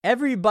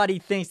Everybody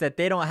thinks that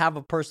they don't have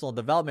a personal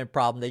development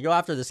problem. They go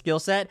after the skill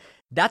set.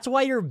 That's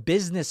why your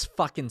business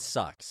fucking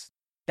sucks.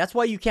 That's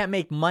why you can't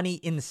make money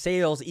in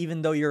sales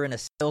even though you're in a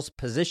sales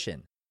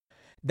position.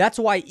 That's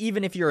why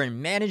even if you're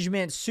in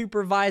management,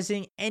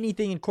 supervising,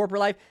 anything in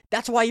corporate life,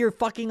 that's why you're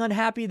fucking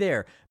unhappy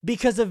there.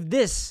 Because of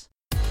this.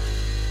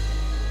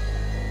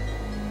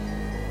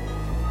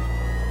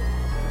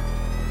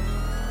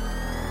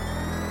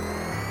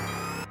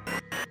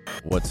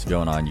 What's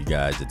going on, you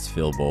guys? It's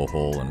Phil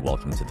Bohol, and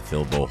welcome to the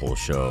Phil Bohol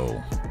Show,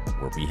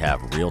 where we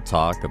have real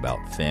talk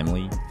about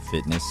family,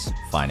 fitness,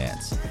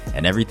 finance,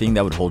 and everything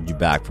that would hold you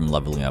back from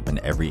leveling up in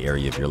every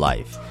area of your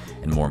life,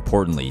 and more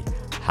importantly,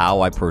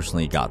 how I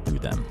personally got through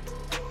them.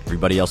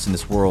 Everybody else in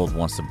this world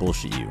wants to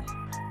bullshit you.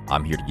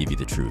 I'm here to give you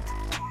the truth.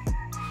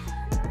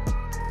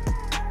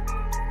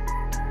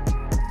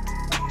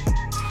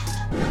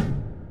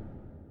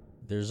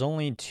 There's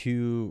only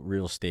two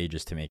real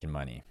stages to making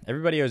money.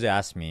 Everybody always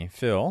asks me,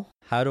 Phil,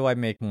 how do I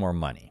make more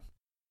money?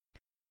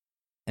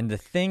 And the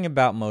thing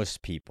about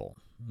most people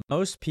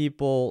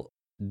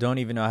don't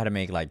even know how to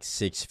make like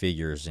six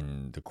figures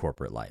in the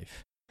corporate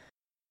life.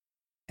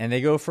 And they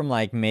go from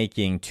like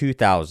making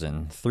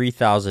 $2,000,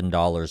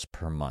 $3,000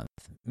 per month,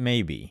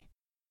 maybe,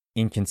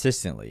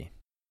 inconsistently,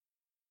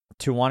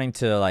 to wanting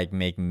to like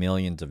make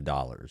millions of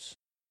dollars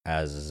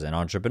as an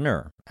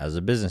entrepreneur, as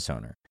a business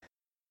owner.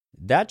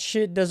 That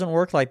shit doesn't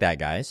work like that,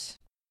 guys.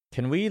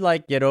 Can we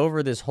like get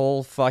over this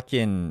whole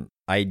fucking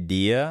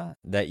idea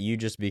that you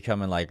just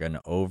becoming like an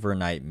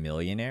overnight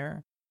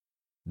millionaire?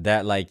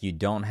 That like you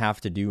don't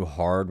have to do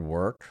hard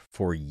work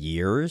for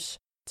years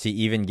to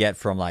even get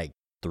from like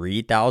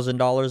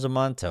 $3,000 a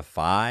month to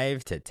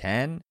 $5,000 to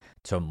 $10,000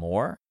 to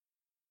more?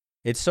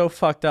 It's so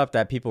fucked up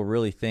that people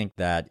really think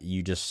that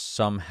you just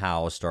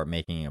somehow start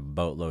making a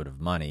boatload of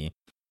money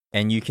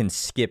and you can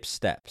skip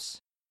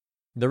steps.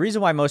 The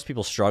reason why most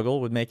people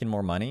struggle with making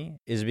more money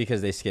is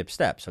because they skip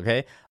steps,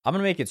 okay? I'm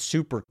going to make it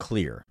super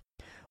clear.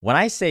 When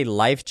I say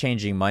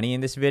life-changing money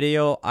in this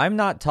video, I'm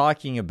not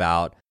talking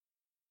about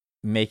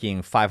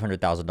making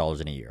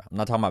 $500,000 in a year. I'm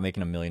not talking about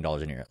making $1 million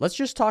in a year. Let's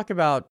just talk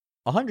about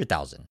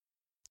 $100,000.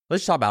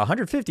 Let's talk about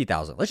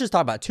 $150,000. Let's just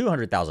talk about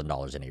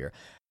 $200,000 in a year.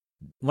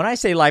 When I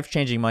say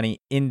life-changing money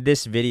in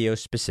this video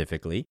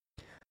specifically,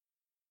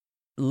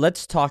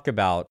 let's talk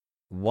about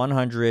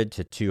 $100,000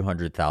 to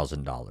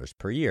 $200,000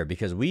 per year,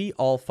 because we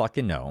all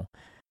fucking know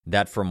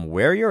that from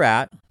where you're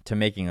at to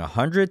making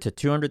 $100,000 to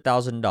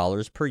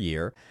 $200,000 per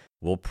year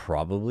will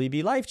probably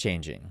be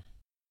life-changing.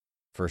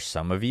 For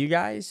some of you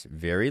guys,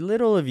 very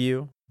little of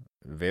you,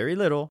 very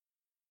little,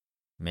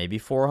 maybe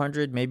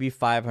 400, maybe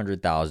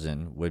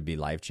 500,000 would be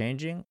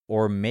life-changing,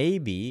 or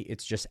maybe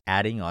it's just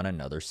adding on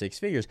another six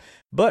figures.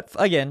 But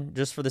again,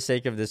 just for the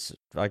sake of this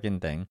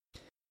fucking thing,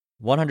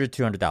 100,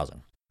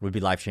 200,000 would be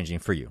life-changing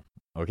for you.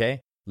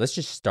 Okay, let's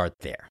just start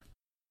there.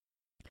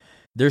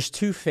 There's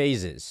two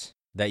phases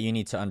that you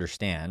need to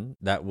understand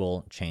that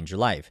will change your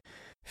life.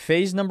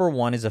 Phase number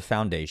one is a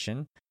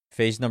foundation.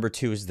 Phase number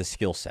two is the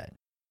skill set.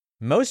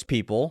 Most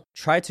people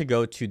try to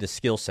go to the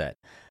skill set.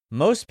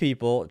 Most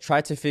people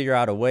try to figure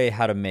out a way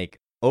how to make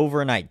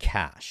overnight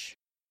cash.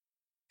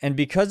 And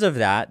because of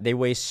that, they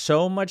waste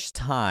so much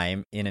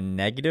time in a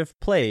negative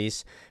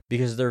place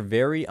because they're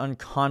very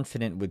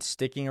unconfident with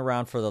sticking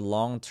around for the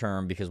long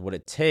term, because what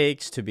it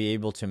takes to be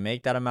able to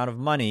make that amount of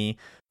money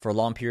for a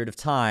long period of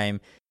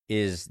time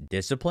is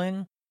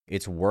discipline,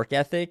 it's work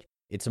ethic,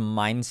 it's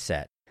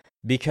mindset.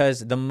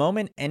 Because the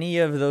moment any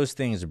of those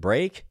things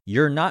break,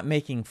 you're not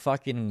making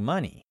fucking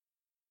money.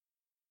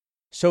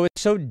 So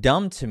it's so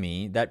dumb to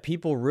me that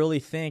people really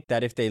think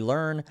that if they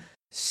learn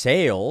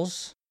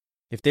sales,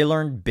 if they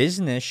learn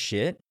business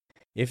shit,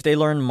 if they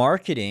learn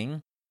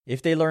marketing,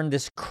 if they learn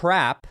this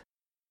crap,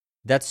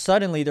 that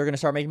suddenly they're going to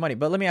start making money.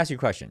 But let me ask you a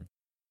question.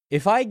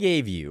 If I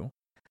gave you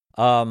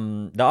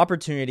the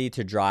opportunity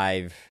to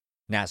drive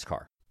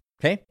NASCAR,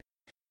 okay?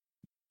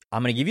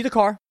 I'm going to give you the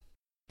car.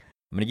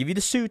 I'm going to give you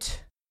the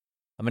suit.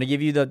 I'm going to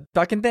give you the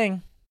fucking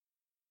thing.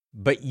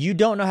 But you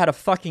don't know how to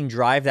fucking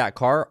drive that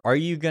car. Are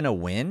you going to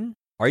win?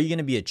 Are you going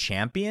to be a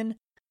champion?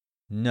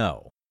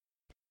 No.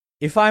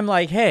 If I'm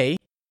like, hey,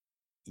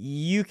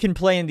 you can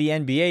play in the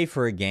NBA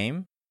for a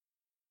game,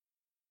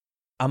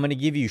 I'm going to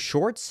give you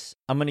shorts.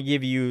 I'm going to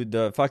give you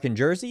the fucking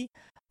jersey.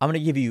 I'm going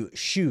to give you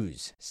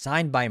shoes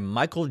signed by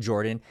Michael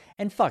Jordan.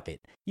 And fuck it,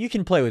 you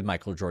can play with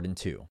Michael Jordan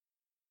too.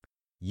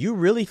 You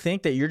really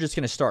think that you're just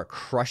going to start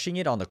crushing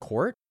it on the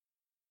court?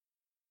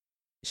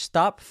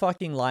 Stop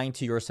fucking lying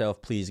to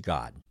yourself, please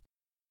God.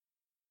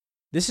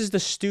 This is the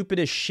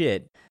stupidest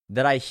shit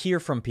that I hear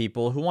from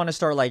people who want to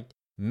start like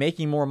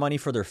making more money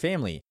for their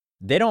family.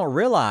 They don't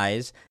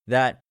realize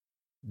that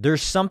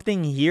there's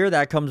something here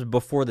that comes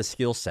before the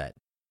skill set.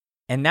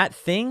 And that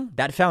thing,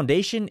 that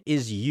foundation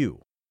is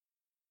you.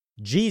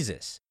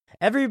 Jesus.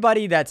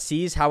 Everybody that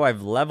sees how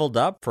I've leveled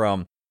up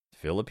from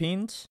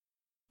Philippines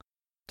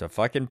to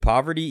fucking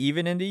poverty,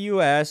 even in the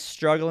US,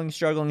 struggling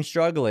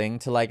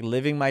to like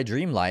living my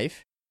dream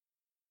life,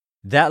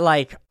 that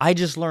like I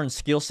just learned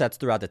skill sets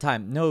throughout the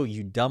time. No,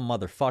 you dumb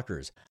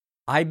motherfuckers.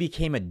 I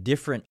became a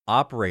different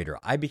operator.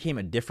 I became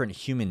a different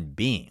human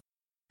being.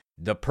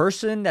 The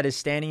person that is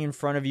standing in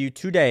front of you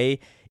today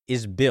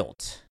is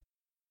built.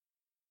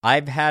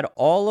 I've had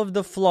all of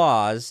the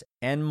flaws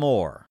and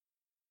more.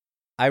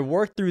 I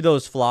worked through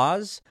those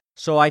flaws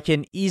so I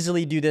can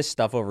easily do this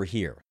stuff over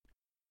here.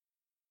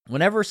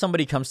 Whenever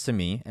somebody comes to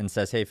me and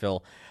says, hey,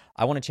 Phil,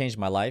 I want to change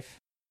my life.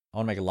 I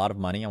want to make a lot of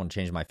money. I want to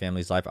change my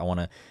family's life. I want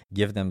to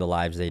give them the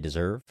lives they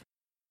deserve.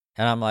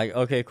 And I'm like,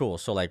 okay, cool.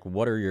 So like,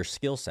 what are your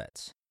skill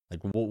sets? Like,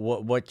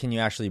 what can you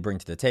actually bring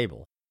to the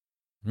table?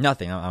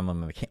 Nothing. I'm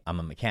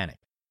a mechanic.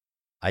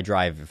 I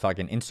drive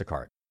fucking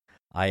Instacart.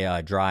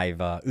 I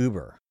drive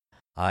Uber.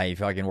 I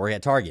fucking work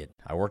at Target.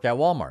 I work at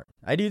Walmart.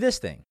 I do this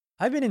thing.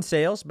 I've been in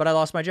sales, but I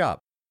lost my job.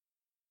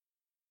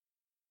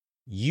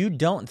 You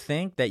don't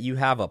think that you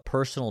have a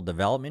personal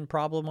development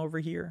problem over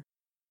here?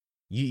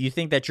 You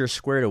think that you're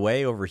squared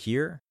away over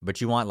here,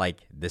 but you want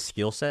like the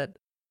skill set?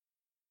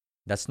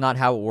 That's not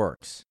how it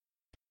works.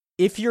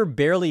 If you're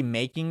barely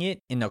making it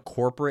in a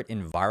corporate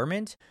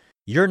environment,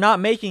 you're not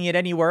making it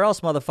anywhere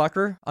else,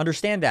 motherfucker.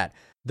 Understand that.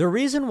 The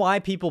reason why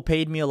people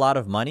paid me a lot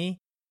of money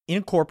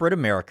in corporate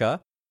America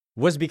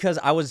was because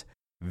I was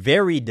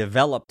very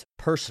developed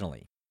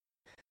personally.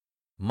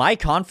 My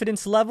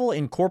confidence level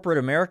in corporate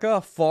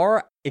America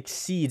far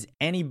exceeds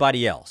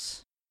anybody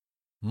else.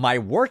 My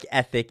work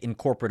ethic in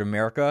corporate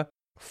America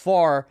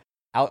far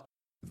out.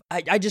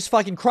 I just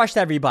fucking crushed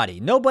everybody.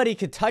 Nobody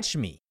could touch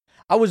me.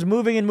 I was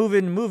moving and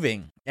moving and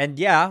moving. And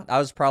yeah, I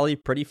was probably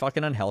pretty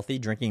fucking unhealthy,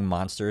 drinking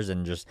Monsters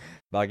and just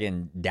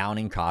fucking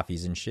downing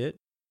coffees and shit.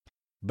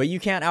 But you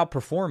can't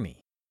outperform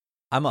me.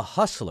 I'm a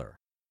hustler.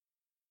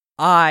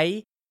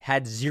 I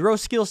had zero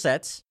skill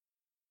sets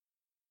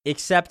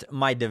except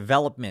my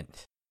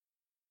development.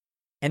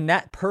 And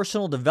that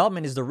personal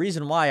development is the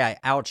reason why I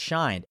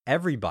outshined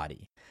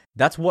everybody.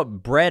 That's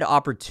what bred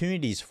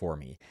opportunities for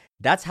me.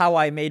 That's how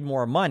I made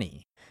more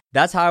money.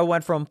 That's how I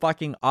went from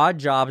fucking odd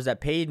jobs that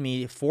paid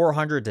me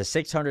 $400 to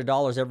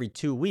 $600 every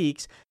 2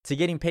 weeks to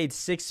getting paid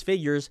six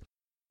figures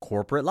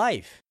corporate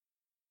life.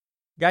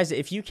 Guys,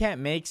 if you can't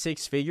make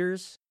six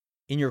figures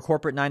in your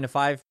corporate 9 to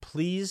 5,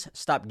 please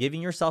stop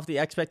giving yourself the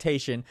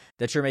expectation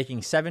that you're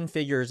making seven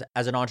figures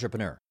as an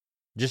entrepreneur.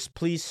 Just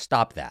please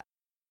stop that.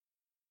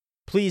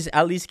 Please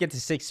at least get to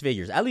six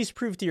figures. At least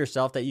prove to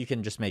yourself that you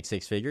can just make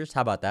six figures.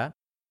 How about that?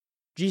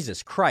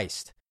 Jesus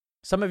Christ.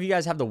 Some of you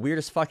guys have the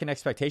weirdest fucking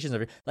expectations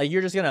of it. Like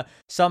you're just going to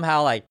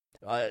somehow like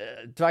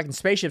fucking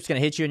spaceship's going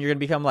to hit you and you're going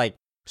to become like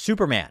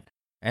Superman.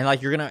 And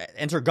like you're going to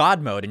enter God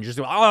mode and you're just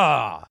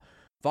go,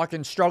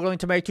 fucking struggling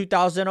to make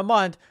 $2,000 a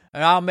month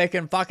and I'm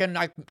making fucking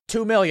like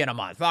 $2 million a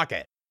month. Fuck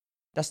it.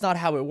 That's not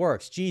how it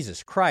works.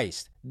 Jesus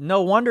Christ.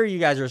 No wonder you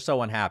guys are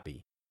so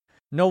unhappy.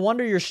 No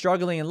wonder you're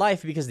struggling in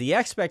life because the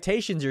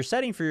expectations you're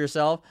setting for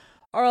yourself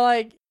are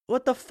like,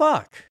 what the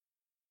fuck?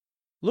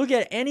 Look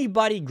at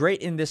anybody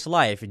great in this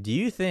life. Do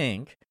you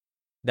think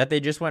that they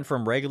just went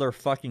from regular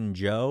fucking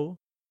Joe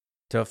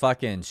to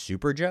fucking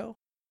Super Joe?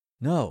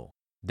 No,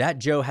 that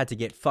Joe had to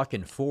get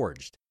fucking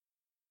forged.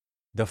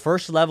 The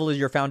first level is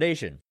your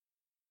foundation.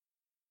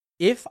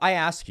 If I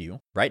ask you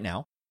right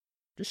now,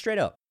 just straight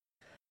up,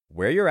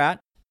 where you're at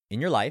in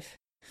your life,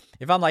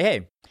 if I'm like,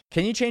 hey,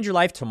 can you change your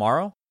life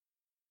tomorrow?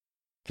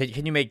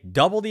 Can you make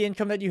double the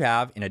income that you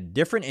have in a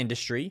different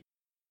industry,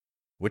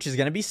 which is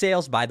going to be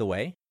sales, by the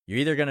way? You're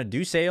either going to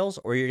do sales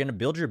or you're going to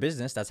build your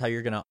business. That's how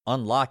you're going to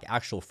unlock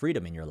actual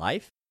freedom in your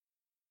life.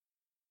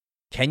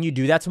 Can you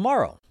do that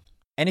tomorrow?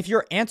 And if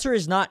your answer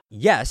is not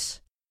yes,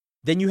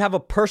 then you have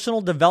a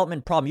personal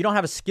development problem. You don't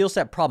have a skill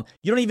set problem.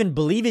 You don't even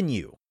believe in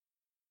you.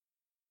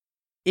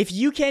 If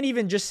you can't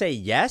even just say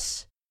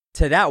yes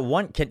to that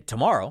one,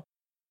 tomorrow,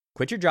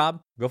 quit your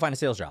job, go find a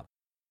sales job.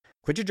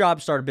 Quit your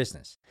job, start a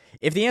business.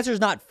 If the answer is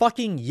not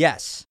fucking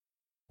yes,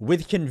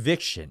 with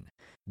conviction,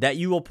 that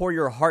you will pour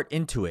your heart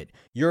into it,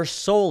 your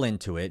soul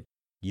into it,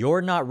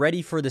 you're not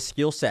ready for the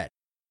skill set.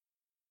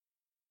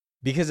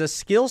 Because a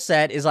skill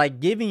set is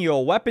like giving you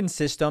a weapon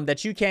system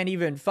that you can't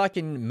even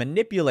fucking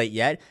manipulate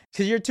yet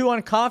because you're too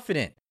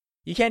unconfident.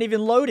 You can't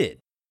even load it.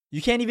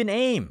 You can't even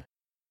aim.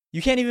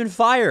 You can't even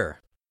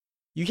fire.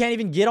 You can't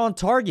even get on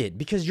target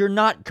because you're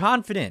not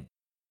confident.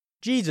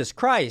 Jesus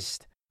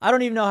Christ. I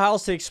don't even know how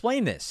else to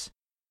explain this.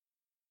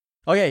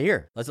 Okay,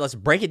 here. Let's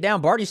break it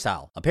down Barney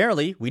style.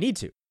 Apparently, we need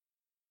to.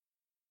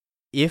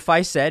 If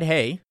I said,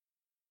 hey,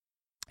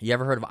 you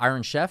ever heard of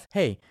Iron Chef?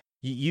 Hey,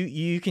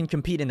 you can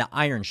compete in the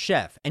Iron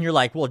Chef. And you're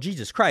like, well,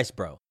 Jesus Christ,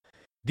 bro.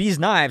 These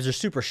knives are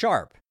super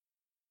sharp.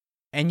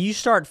 And you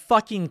start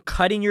fucking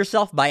cutting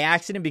yourself by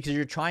accident because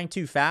you're trying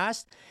too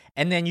fast.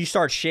 And then you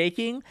start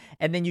shaking.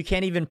 And then you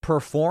can't even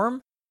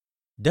perform.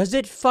 Does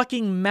it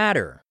fucking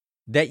matter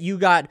that you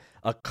got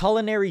a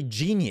culinary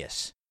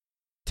genius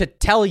to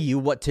tell you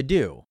what to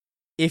do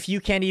if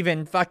you can't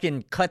even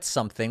fucking cut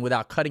something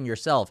without cutting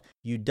yourself,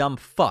 you dumb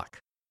fuck?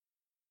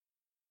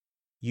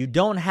 You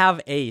don't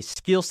have a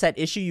skill set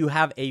issue. You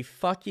have a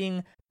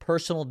fucking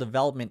personal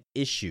development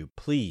issue.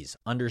 Please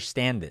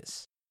understand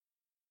this.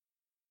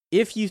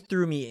 If you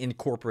threw me in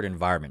corporate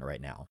environment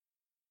right now,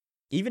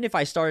 even if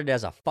I started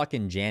as a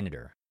fucking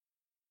janitor,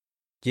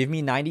 Give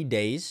me 90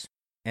 days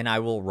and I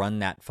will run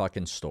that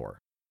fucking store.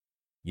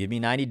 Give me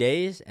 90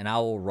 days and I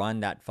will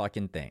run that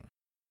fucking thing.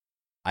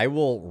 I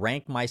will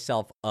rank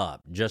myself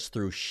up just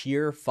through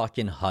sheer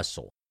fucking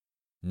hustle.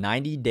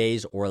 90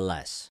 days or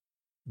less.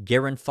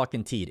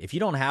 Guaranteed. If you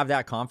don't have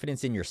that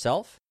confidence in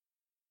yourself,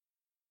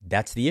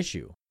 that's the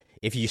issue.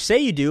 If you say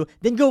you do,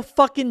 then go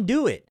fucking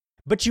do it.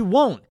 But you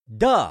won't.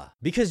 Duh.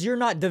 Because you're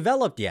not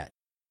developed yet.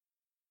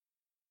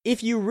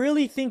 If you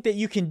really think that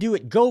you can do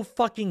it, go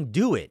fucking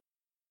do it.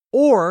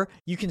 Or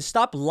you can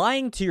stop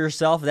lying to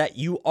yourself that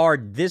you are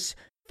this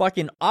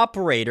fucking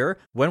operator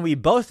when we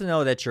both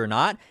know that you're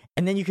not.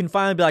 And then you can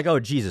finally be like, oh,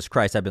 Jesus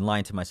Christ, I've been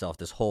lying to myself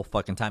this whole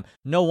fucking time.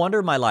 No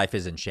wonder my life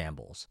is in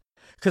shambles.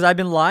 Because I've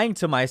been lying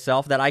to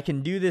myself that I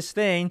can do this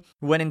thing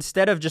when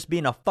instead of just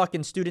being a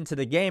fucking student to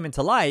the game and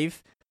to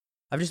life,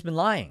 I've just been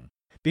lying.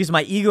 Because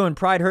my ego and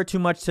pride hurt too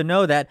much to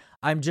know that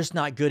I'm just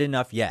not good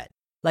enough yet.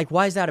 Like,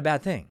 why is that a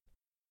bad thing?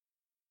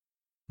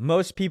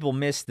 Most people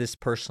miss this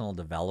personal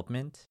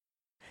development.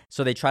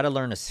 So they try to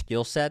learn a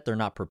skill set they're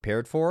not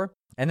prepared for.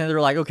 And then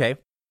they're like, okay,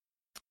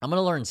 I'm going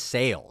to learn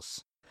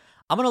sales.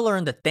 I'm going to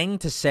learn the thing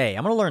to say.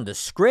 I'm going to learn the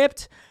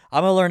script.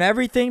 I'm going to learn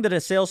everything that a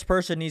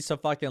salesperson needs to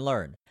fucking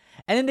learn.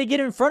 And then they get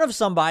in front of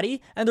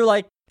somebody and they're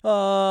like,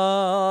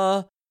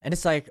 and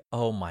it's like,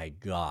 oh my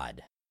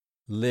God,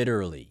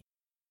 literally,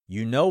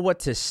 you know what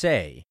to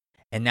say.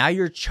 And now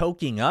you're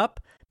choking up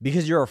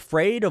because you're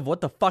afraid of what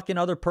the fucking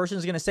other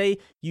person's going to say.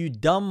 You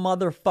dumb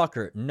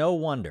motherfucker. No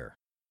wonder.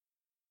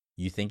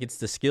 You think it's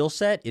the skill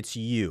set? It's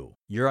you.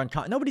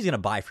 Nobody's going to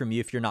buy from you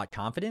if you're not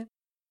confident.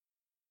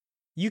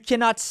 You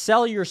cannot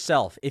sell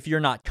yourself if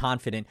you're not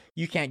confident.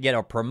 You can't get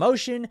a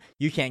promotion.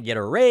 You can't get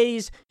a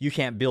raise. You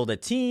can't build a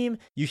team.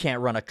 You can't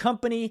run a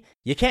company.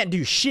 You can't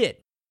do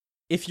shit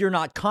if you're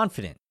not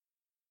confident.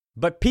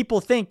 But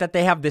people think that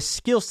they have this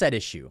skill set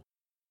issue.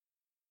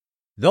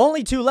 The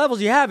only two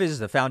levels you have is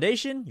the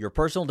foundation, your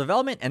personal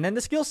development, and then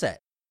the skill set.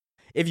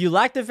 If you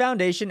lack the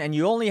foundation and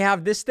you only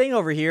have this thing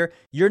over here,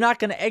 you're not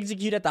going to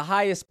execute at the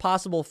highest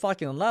possible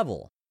fucking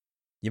level.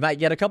 You might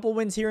get a couple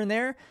wins here and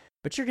there,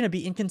 but you're going to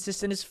be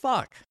inconsistent as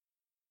fuck.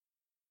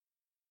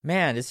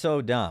 Man, it's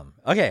so dumb.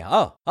 Okay,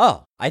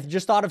 I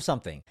just thought of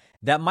something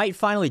that might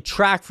finally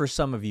track for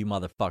some of you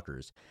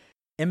motherfuckers.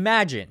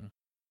 Imagine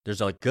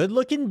there's a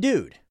good-looking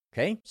dude,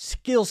 okay?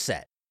 Skill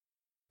set.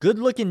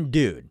 Good-looking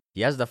dude.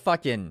 He has the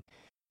fucking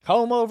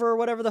comb over or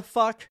whatever the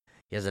fuck.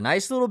 He has a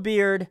nice little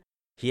beard.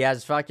 He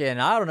has fucking,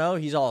 I don't know,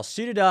 he's all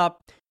suited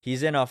up.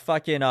 He's in a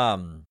fucking,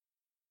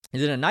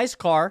 he's in a nice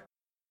car.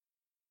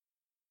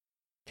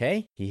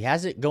 Okay? He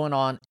has it going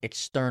on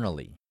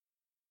externally.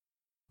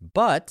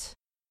 But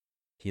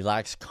he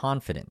lacks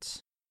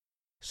confidence.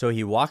 So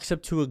he walks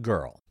up to a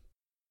girl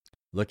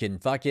looking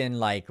fucking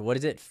like, what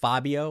is it,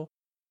 Fabio?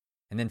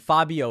 And then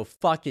Fabio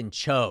fucking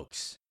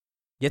chokes.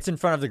 Gets in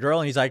front of the girl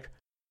and he's like,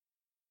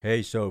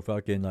 hey, so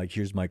fucking like,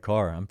 here's my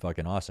car. I'm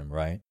fucking awesome,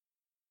 right?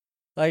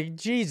 Like,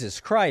 Jesus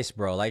Christ,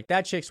 bro. Like,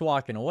 that chick's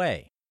walking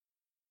away.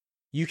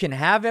 You can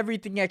have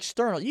everything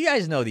external. You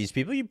guys know these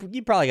people. You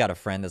probably got a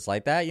friend that's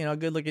like that. You know,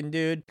 good-looking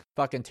dude,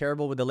 fucking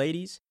terrible with the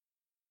ladies.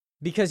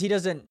 Because he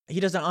doesn't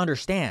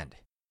understand.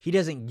 He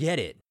doesn't get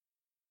it.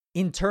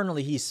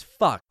 Internally, he's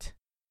fucked.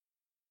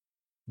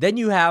 Then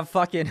you have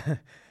fucking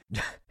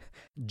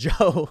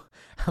Joe.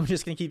 I'm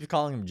just going to keep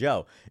calling him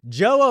Joe.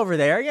 Joe over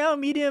there, you know,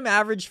 medium,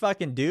 average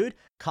fucking dude,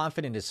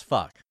 confident as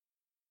fuck.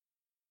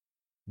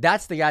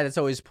 That's the guy that's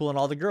always pulling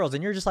all the girls.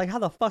 And you're just like, how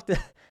the fuck is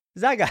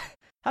that guy?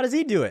 How does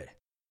he do it?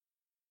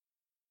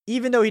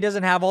 Even though he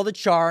doesn't have all the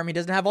charm, he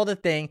doesn't have all the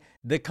thing,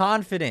 the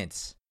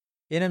confidence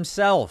in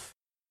himself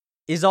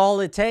is all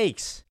it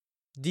takes.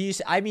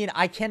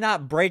 I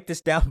cannot break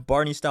this down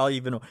Barney style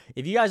even.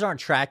 If you guys aren't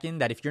tracking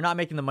that, if you're not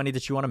making the money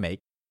that you want to make,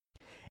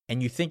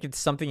 and you think it's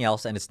something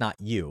else and it's not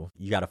you,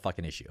 you got a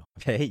fucking issue,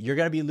 okay? You're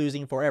going to be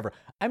losing forever.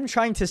 I'm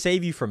trying to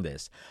save you from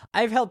this.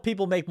 I've helped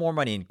people make more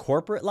money in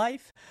corporate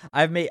life.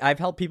 I've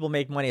helped people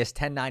make money as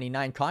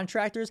 1099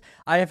 contractors.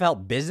 I have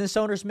helped business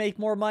owners make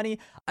more money.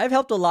 I've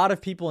helped a lot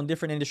of people in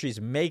different industries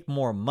make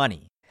more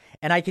money.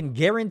 And I can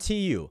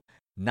guarantee you,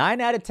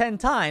 9 out of 10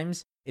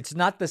 times, it's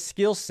not the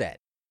skill set.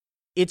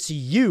 It's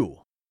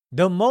you.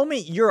 The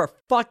moment you're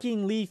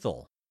fucking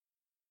lethal,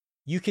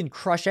 you can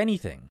crush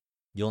anything.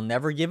 You'll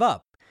never give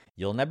up.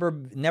 You'll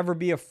never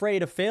be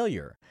afraid of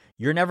failure.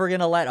 You're never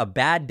going to let a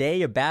bad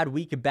day, a bad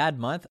week, a bad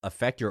month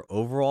affect your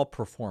overall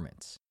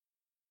performance.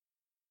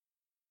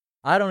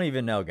 I don't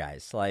even know,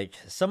 guys. Like,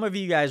 some of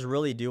you guys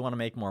really do want to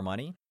make more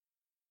money.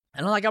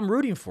 And I'm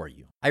rooting for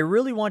you. I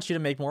really want you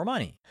to make more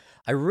money.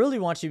 I really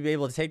want you to be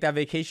able to take that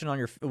vacation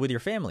with your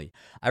family.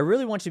 I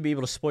really want you to be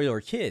able to spoil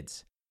your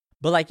kids.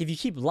 But like, if you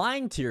keep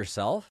lying to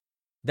yourself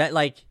that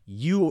like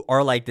you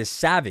are like this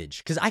savage,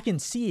 because I can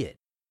see it.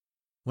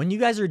 When you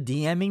guys are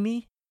DMing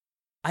me,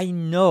 I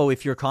know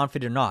if you're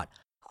confident or not.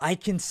 I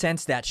can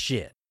sense that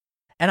shit.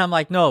 And I'm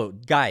like, no,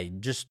 guy,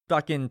 just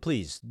fucking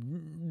please,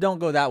 don't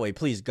go that way.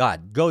 Please,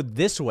 God, go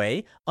this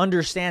way.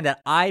 Understand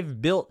that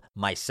I've built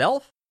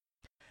myself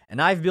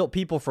and I've built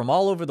people from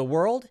all over the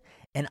world.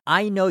 And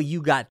I know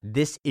you got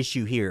this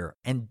issue here.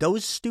 And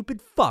those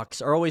stupid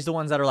fucks are always the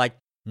ones that are like,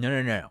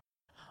 no.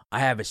 I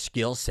have a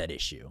skill set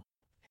issue.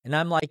 And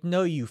I'm like,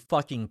 no, you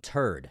fucking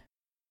turd.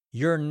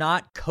 You're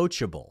not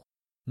coachable.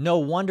 No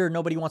wonder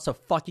nobody wants to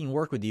fucking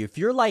work with you. If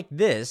you're like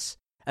this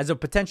as a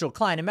potential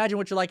client, imagine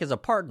what you're like as a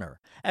partner,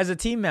 as a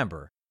team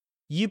member.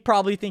 You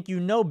probably think you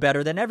know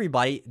better than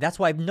everybody. That's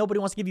why nobody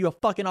wants to give you a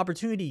fucking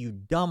opportunity, you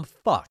dumb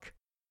fuck.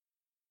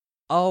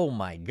 Oh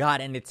my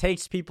God. And it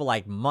takes people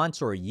like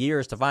months or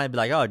years to finally be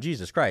like, oh,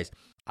 Jesus Christ,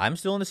 I'm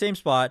still in the same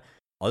spot.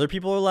 Other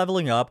people are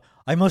leveling up.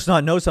 I must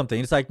not know something.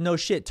 It's like, no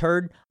shit,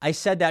 turd. I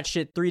said that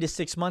shit 3 to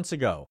 6 months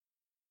ago.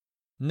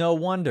 No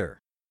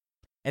wonder.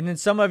 And then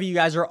some of you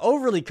guys are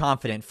overly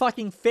confident,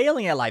 fucking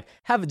failing at life,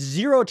 have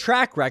 0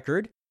 track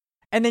record.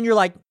 And then you're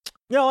like,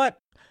 you know what?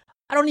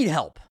 I don't need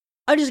help.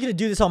 I'm just going to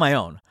do this on my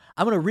own.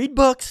 I'm going to read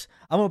books.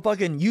 I'm going to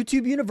fucking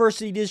YouTube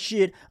University this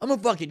shit. I'm going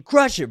to fucking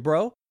crush it,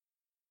 bro.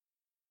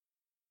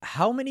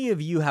 How many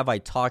of you have I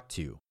talked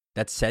to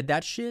that said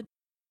that shit?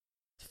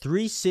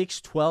 3,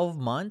 6, 12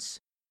 months,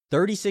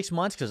 36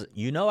 months, because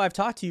I've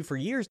talked to you for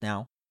years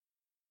now,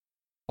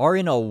 are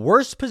in a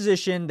worse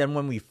position than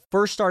when we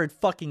first started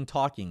fucking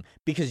talking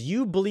because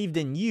you believed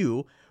in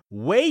you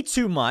way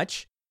too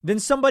much than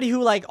somebody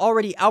who like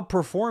already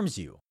outperforms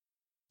you.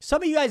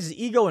 Some of you guys'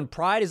 ego and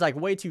pride is like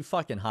way too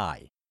fucking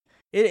high.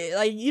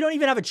 Like you don't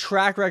even have a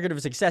track record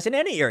of success in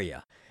any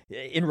area.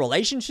 In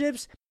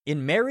relationships,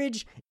 in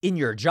marriage, in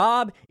your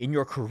job, in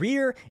your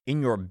career,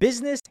 in your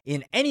business,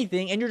 in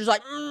anything, and you're just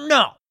like,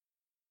 no.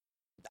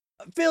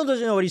 Phil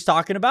doesn't know what he's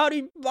talking about.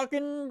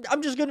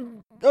 I'm just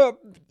gonna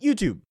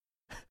YouTube,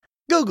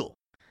 Google.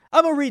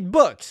 I'm gonna read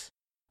books.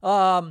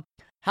 How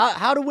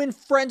to win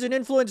friends and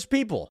influence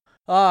people.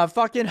 I'm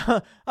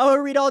gonna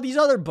read all these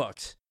other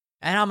books,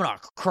 and I'm gonna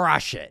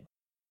crush it.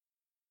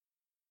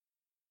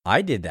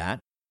 I did that,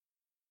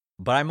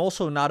 but I'm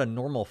also not a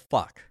normal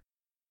fuck.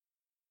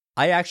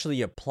 I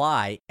actually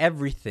apply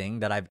everything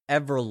that I've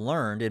ever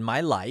learned in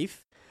my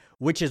life,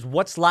 which is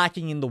what's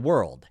lacking in the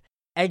world: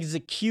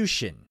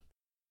 execution.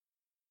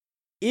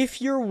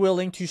 If you're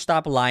willing to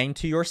stop lying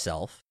to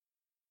yourself,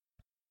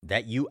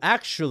 that you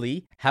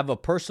actually have a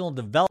personal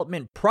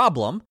development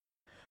problem,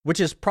 which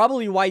is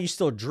probably why you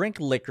still drink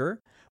liquor,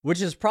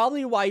 which is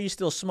probably why you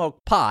still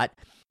smoke pot,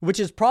 which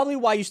is probably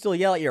why you still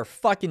yell at your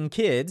fucking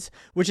kids,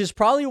 which is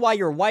probably why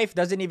your wife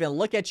doesn't even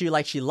look at you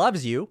like she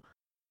loves you,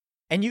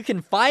 and you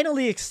can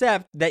finally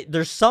accept that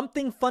there's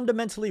something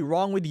fundamentally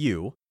wrong with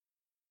you,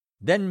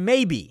 then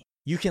maybe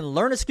you can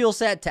learn a skill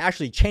set to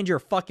actually change your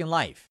fucking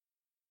life.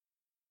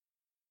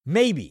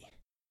 Maybe.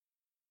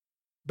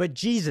 But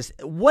Jesus,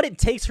 what it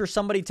takes for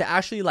somebody to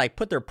actually like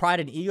put their pride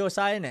and ego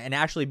aside and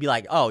actually be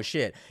like, oh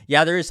shit,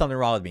 yeah, there is something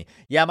wrong with me.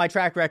 Yeah, my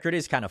track record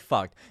is kind of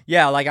fucked.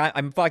 Yeah, like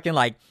I'm fucking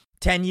like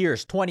 10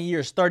 years, 20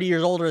 years, 30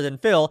 years older than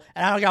Phil,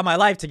 and I don't got my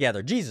life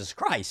together. Jesus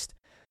Christ,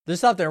 there's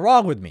something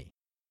wrong with me.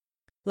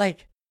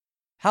 Like,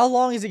 how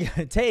long is it going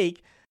to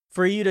take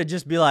for you to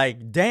just be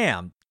like,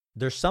 damn,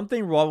 there's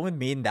something wrong with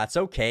me and that's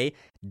okay.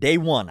 Day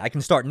 1, I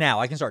can start now.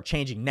 I can start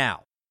changing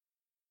now.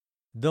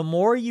 The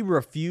more you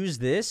refuse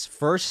this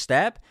first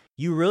step,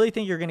 you really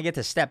think you're going to get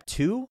to step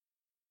 2?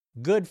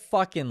 Good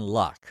fucking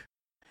luck.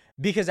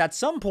 Because at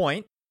some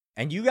point,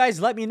 and you guys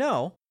let me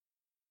know,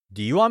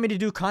 do you want me to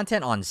do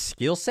content on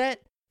skill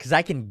set? Because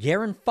I can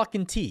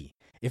guarantee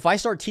if I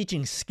start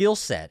teaching skill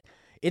set,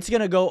 it's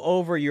going to go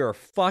over your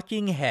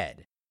fucking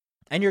head.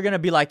 And you're going to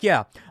be like,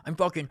 yeah, I'm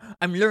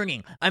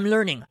learning,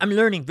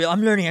 Bill, I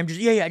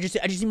just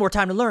need more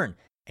time to learn.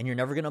 And you're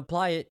never going to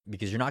apply it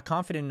because you're not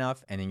confident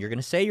enough. And then you're going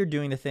to say you're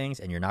doing the things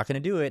and you're not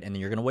going to do it. And then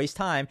you're going to waste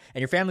time.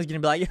 And your family's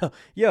going to be like,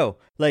 yo,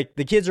 like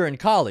the kids are in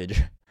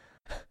college.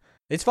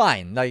 It's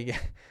fine. Like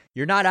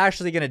you're not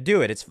actually going to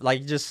do it. It's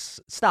like, just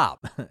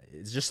stop.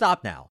 Just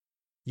stop now.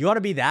 You want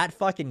to be that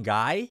fucking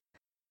guy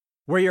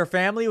where your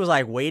family was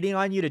like waiting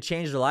on you to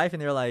change their life.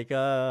 And they're like,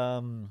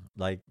 I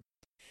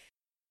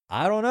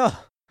don't know.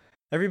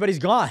 Everybody's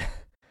gone.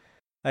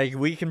 Like,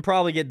 we can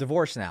probably get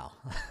divorced now.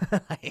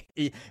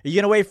 You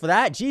going to wait for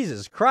that?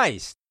 Jesus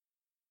Christ.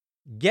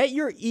 Get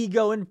your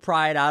ego and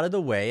pride out of the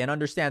way and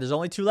understand there's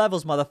only 2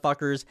 levels,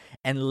 motherfuckers.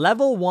 And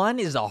level 1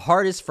 is the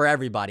hardest for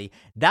everybody.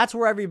 That's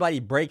where everybody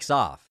breaks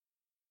off.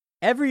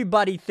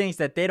 Everybody thinks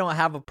that they don't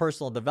have a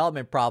personal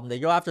development problem. They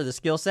go after the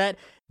skill set.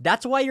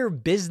 That's why your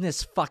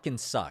business fucking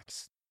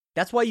sucks.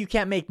 That's why you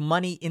can't make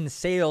money in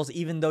sales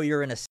even though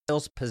you're in a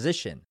sales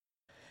position.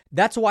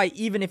 That's why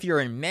even if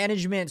you're in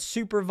management,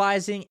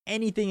 supervising,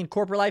 anything in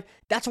corporate life,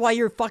 that's why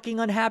you're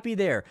fucking unhappy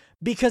there.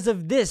 Because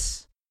of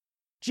this.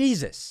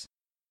 Jesus.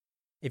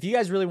 If you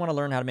guys really want to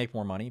learn how to make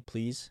more money,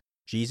 please,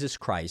 Jesus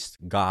Christ,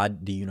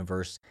 God, the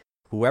universe,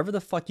 whoever the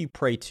fuck you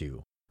pray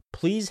to,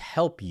 please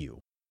help you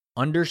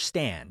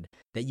understand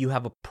that you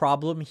have a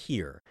problem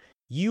here.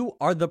 You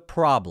are the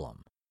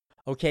problem.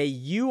 Okay,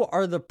 you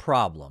are the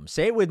problem.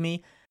 Say it with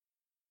me.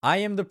 I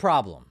am the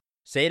problem.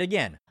 Say it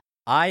again.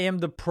 I am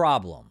the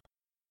problem.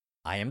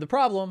 I am the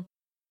problem.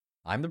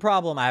 I'm the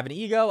problem. I have an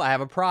ego. I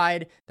have a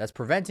pride that's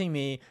preventing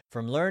me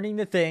from learning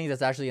the things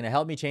that's actually going to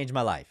help me change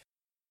my life.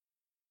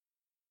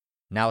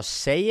 Now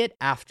say it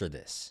after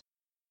this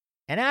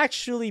and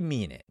actually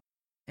mean it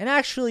and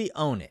actually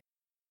own it.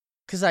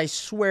 Because I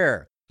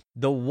swear,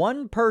 the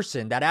one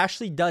person that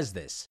actually does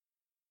this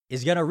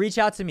is going to reach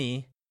out to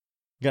me,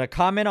 going to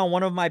comment on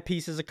one of my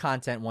pieces of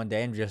content one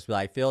day and just be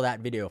like, Phil, that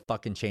video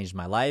fucking changed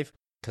my life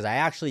because I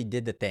actually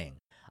did the thing.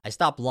 I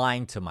stopped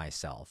lying to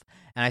myself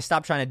and I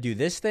stopped trying to do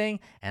this thing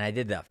and I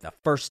did the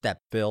first step,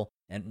 Phil,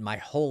 and my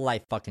whole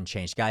life fucking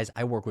changed. Guys,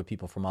 I work with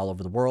people from all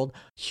over the world.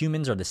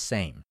 Humans are the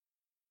same.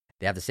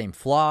 They have the same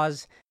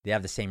flaws. They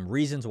have the same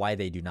reasons why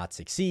they do not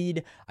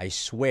succeed. I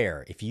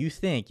swear, if you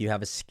think you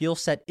have a skill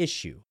set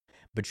issue,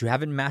 but you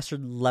haven't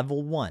mastered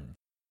level 1,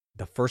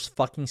 the first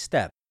fucking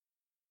step,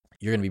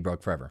 you're going to be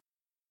broke forever.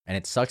 And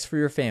it sucks for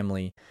your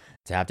family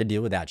to have to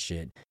deal with that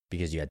shit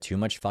because you had too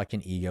much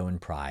fucking ego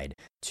and pride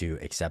to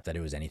accept that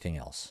it was anything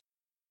else.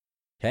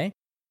 Okay?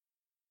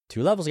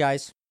 2 levels,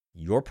 guys.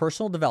 Your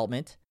personal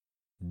development,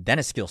 then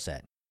a skill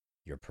set.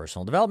 Your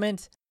personal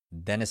development,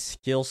 then a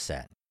skill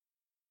set.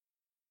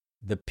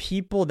 The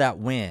people that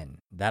win,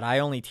 that I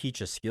only teach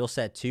a skill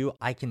set to,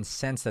 I can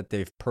sense that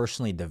they've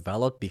personally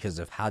developed because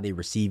of how they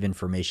receive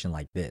information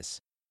like this.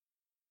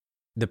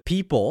 The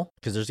people,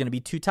 because there's going to be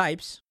 2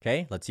 types,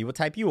 okay? Let's see what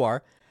type you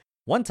are.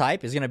 One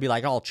type is going to be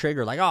like all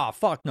triggered, like, oh,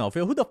 fuck no,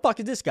 Phil, who the fuck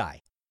is this guy?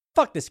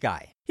 Fuck this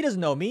guy. He doesn't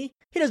know me.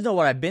 He doesn't know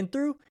what I've been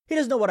through. He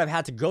doesn't know what I've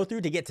had to go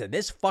through to get to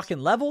this fucking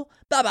level.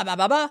 Blah, blah, blah,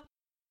 blah, blah.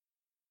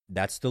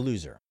 That's the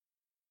loser.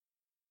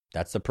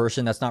 That's the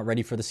person that's not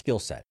ready for the skill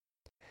set.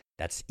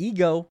 That's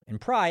ego and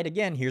pride.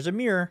 Again, here's a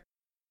mirror.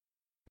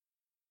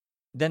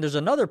 Then there's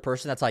another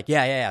person that's like,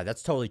 yeah,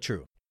 that's totally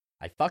true.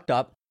 I fucked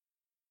up.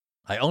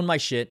 I own my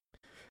shit.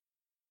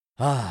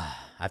 I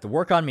have to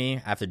work on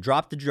me. I have to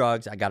drop the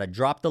drugs. I got to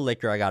drop the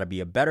liquor. I got to be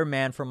a better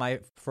man for my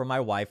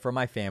wife, for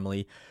my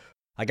family.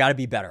 I got to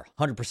be better,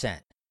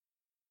 100%.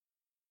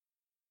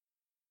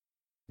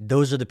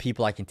 Those are the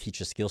people I can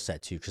teach a skill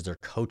set to because they're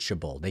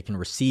coachable. They can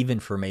receive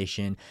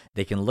information.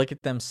 They can look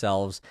at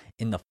themselves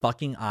in the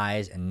fucking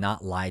eyes and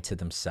not lie to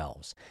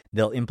themselves.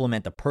 They'll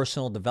implement the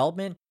personal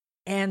development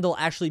and they'll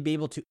actually be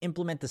able to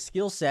implement the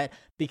skill set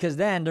because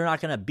then they're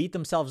not going to beat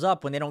themselves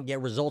up when they don't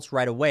get results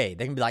right away.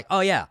 They can be like, oh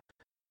yeah,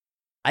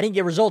 I didn't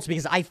get results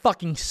because I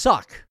fucking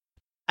suck.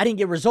 I didn't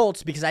get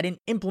results because I didn't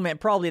implement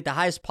probably at the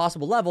highest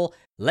possible level.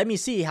 Let me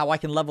see how I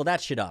can level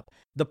that shit up.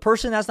 The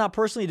person that's not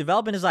personally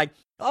developing is like,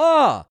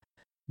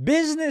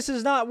 business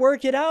is not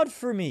working out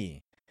for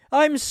me.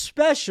 I'm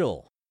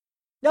special.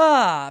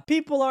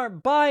 People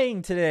aren't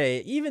buying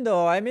today, even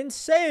though I'm in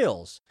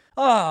sales.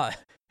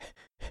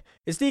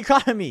 It's the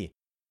economy.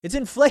 It's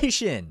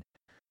inflation.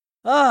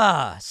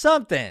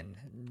 Something.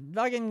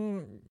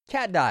 Fucking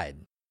cat died.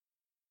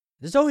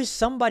 There's always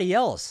somebody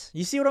else.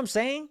 You see what I'm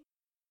saying?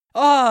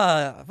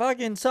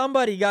 Fucking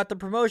somebody got the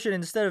promotion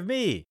instead of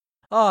me.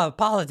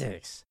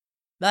 Politics.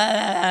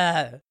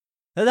 God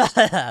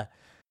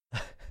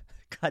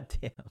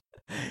damn.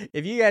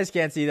 If you guys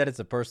can't see that it's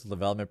a personal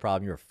development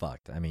problem, you're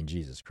fucked. I mean,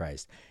 Jesus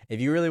Christ. If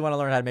you really want to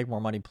learn how to make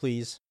more money,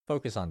 please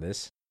focus on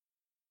this.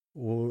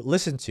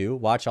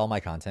 Watch all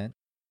my content,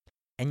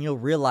 and you'll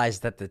realize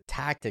that the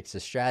tactics, the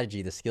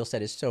strategy, the skill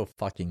set is so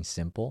fucking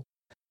simple,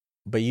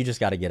 but you just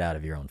got to get out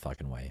of your own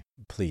fucking way.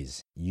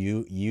 Please.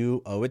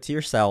 You owe it to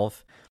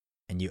yourself,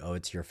 and you owe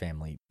it to your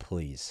family.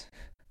 Please.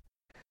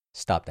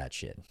 Stop that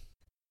shit.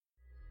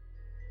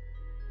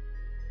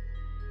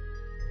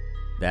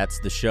 That's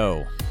the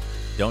show.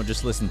 Don't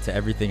just listen to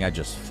everything I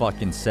just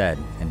fucking said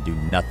and do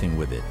nothing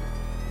with it.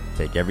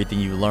 Take everything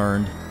you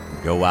learned,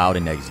 go out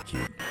and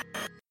execute.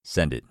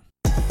 Send it.